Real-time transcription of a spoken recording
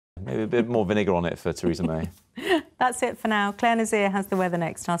Maybe a bit more vinegar on it for Theresa May. That's it for now. Clare Nasir has the weather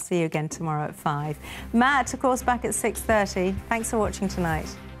next. I'll see you again tomorrow at 5. Matt, of course, back at 6:30. Thanks for watching tonight.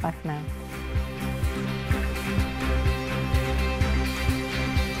 Bye for now.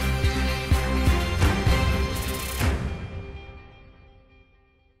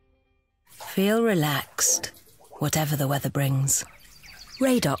 Feel relaxed, whatever the weather brings.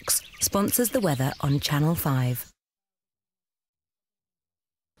 Radox sponsors the weather on Channel 5.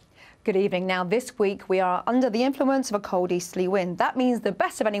 Good evening. Now, this week we are under the influence of a cold easterly wind. That means the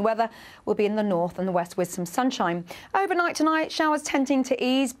best of any weather will be in the north and the west with some sunshine. Overnight tonight, showers tending to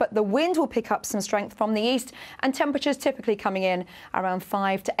ease, but the wind will pick up some strength from the east and temperatures typically coming in around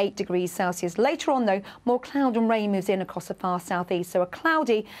 5 to 8 degrees Celsius. Later on, though, more cloud and rain moves in across the far southeast, so a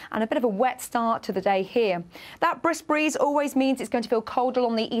cloudy and a bit of a wet start to the day here. That brisk breeze always means it's going to feel colder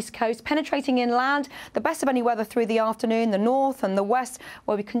on the east coast, penetrating inland. The best of any weather through the afternoon, the north and the west,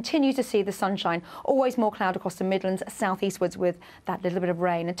 where we continue to see the sunshine. Always more cloud across the Midlands, southeastwards with that little bit of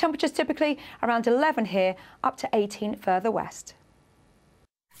rain. And temperatures typically around 11 here, up to 18 further west.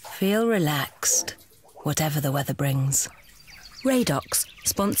 Feel relaxed, whatever the weather brings. Radox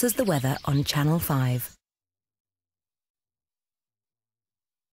sponsors the weather on Channel 5.